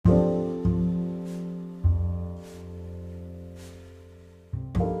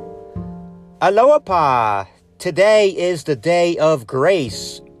Aloha! Today is the day of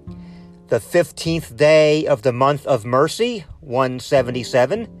grace, the 15th day of the month of mercy,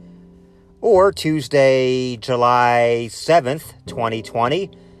 177, or Tuesday, July 7th, 2020.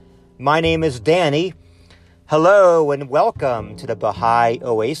 My name is Danny. Hello and welcome to the Baha'i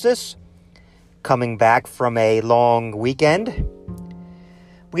Oasis. Coming back from a long weekend,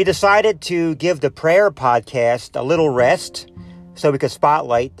 we decided to give the prayer podcast a little rest so we could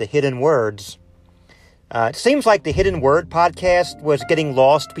spotlight the hidden words. It seems like the Hidden Word podcast was getting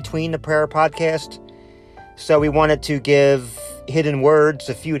lost between the prayer podcast, so we wanted to give Hidden Words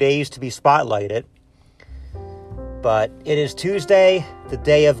a few days to be spotlighted. But it is Tuesday, the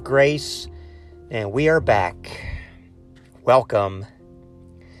day of grace, and we are back. Welcome.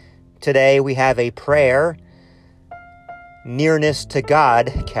 Today we have a prayer, nearness to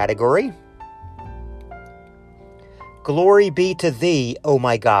God category. Glory be to thee, O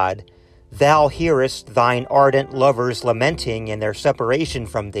my God. Thou hearest thine ardent lovers lamenting in their separation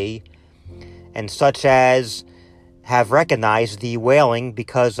from thee, and such as have recognized thee wailing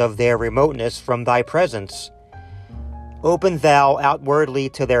because of their remoteness from thy presence. Open thou outwardly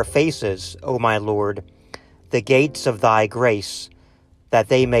to their faces, O my Lord, the gates of thy grace, that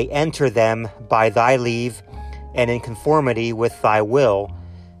they may enter them by thy leave and in conformity with thy will,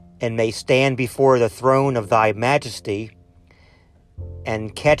 and may stand before the throne of thy majesty,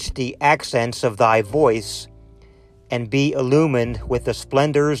 and catch the accents of thy voice, and be illumined with the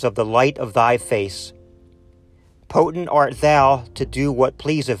splendors of the light of thy face. Potent art thou to do what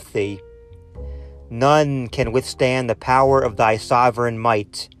pleaseth thee. None can withstand the power of thy sovereign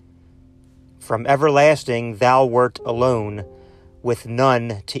might. From everlasting thou wert alone, with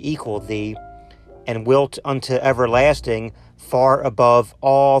none to equal thee, and wilt unto everlasting far above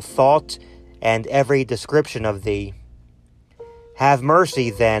all thought and every description of thee. Have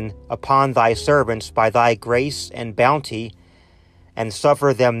mercy, then, upon thy servants by thy grace and bounty, and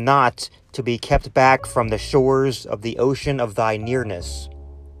suffer them not to be kept back from the shores of the ocean of thy nearness.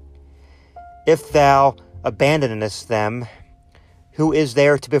 If thou abandonest them, who is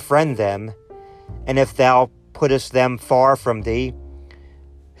there to befriend them? And if thou puttest them far from thee,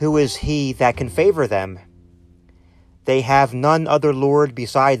 who is he that can favor them? They have none other Lord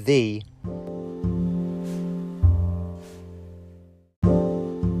beside thee.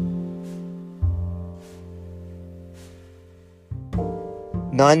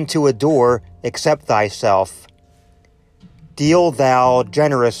 None to adore except thyself. Deal thou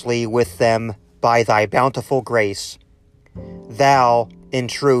generously with them by thy bountiful grace. Thou, in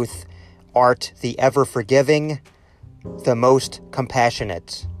truth, art the ever-forgiving, the most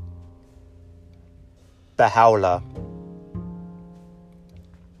compassionate. Baha'u'llah.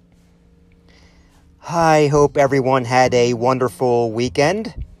 I hope everyone had a wonderful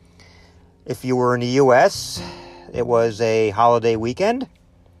weekend. If you were in the U.S., it was a holiday weekend.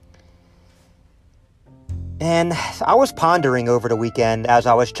 And I was pondering over the weekend as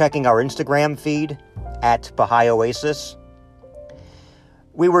I was checking our Instagram feed at Baha'i Oasis.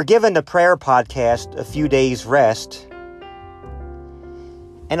 We were given the prayer podcast a few days rest,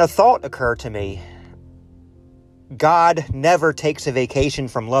 and a thought occurred to me. God never takes a vacation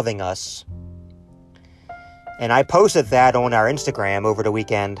from loving us. And I posted that on our Instagram over the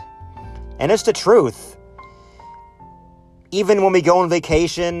weekend. And it's the truth. Even when we go on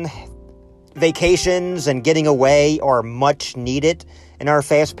vacations and getting away are much needed in our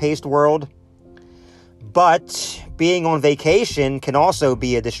fast-paced world. But being on vacation can also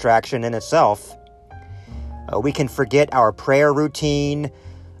be a distraction in itself. We can forget our prayer routine.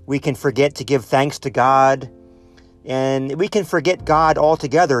 We can forget to give thanks to God. And we can forget God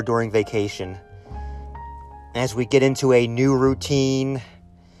altogether during vacation. As we get into a new routine,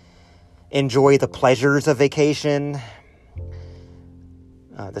 enjoy the pleasures of vacation,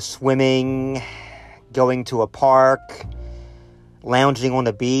 the swimming, going to a park, lounging on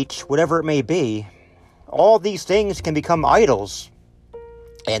the beach, whatever it may be, all these things can become idols.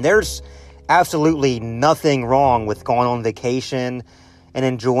 And there's absolutely nothing wrong with going on vacation and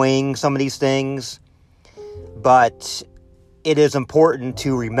enjoying some of these things. But it is important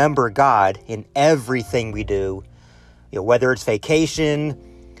to remember God in everything we do, whether it's vacation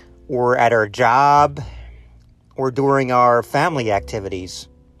or at our job or during our family activities.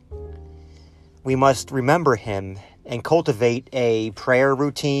 We must remember Him and cultivate a prayer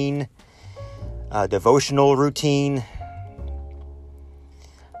routine, a devotional routine.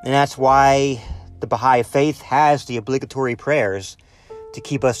 And that's why the Baha'i Faith has the obligatory prayers to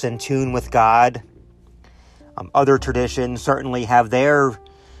keep us in tune with God. Other traditions certainly have their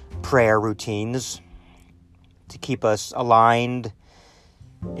prayer routines to keep us aligned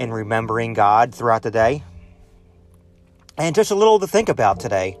in remembering God throughout the day. And just a little to think about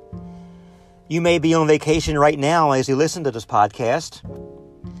today. You may be on vacation right now as you listen to this podcast.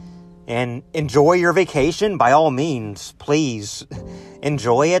 And enjoy your vacation by all means. Please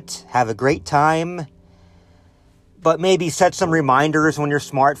enjoy it. Have a great time. But maybe set some reminders on your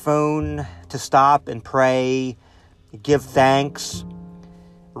smartphone to stop and pray, give thanks,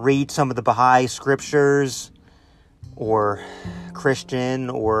 read some of the Baha'i scriptures, or Christian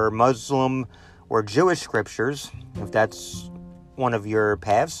or Muslim or Jewish scriptures, if that's one of your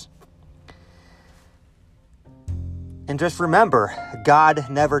paths. And just remember, God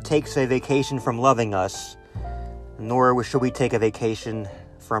never takes a vacation from loving us, nor should we take a vacation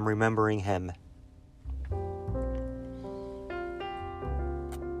from remembering Him.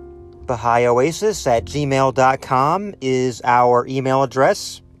 BahaiOasis@gmail.com is our email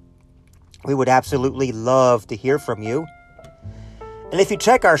address. We would absolutely love to hear from you. And if you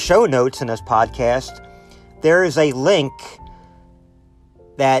check our show notes in this podcast, there is a link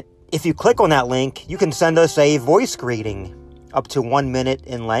that if you click on that link, you can send us a voice greeting up to 1 minute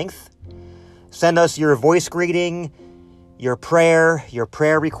in length. Send us your voice greeting, your prayer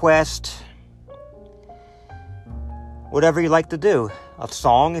request, whatever you like to do. A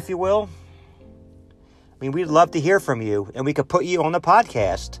song, if you will. I mean, we'd love to hear from you, and we could put you on the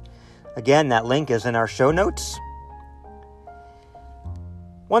podcast. Again, that link is in our show notes.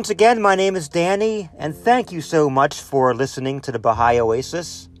 Once again, my name is Danny, and thank you so much for listening to the Baha'i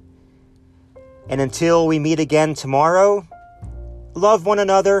Oasis. And until we meet again tomorrow, love one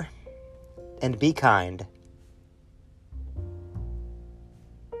another and be kind.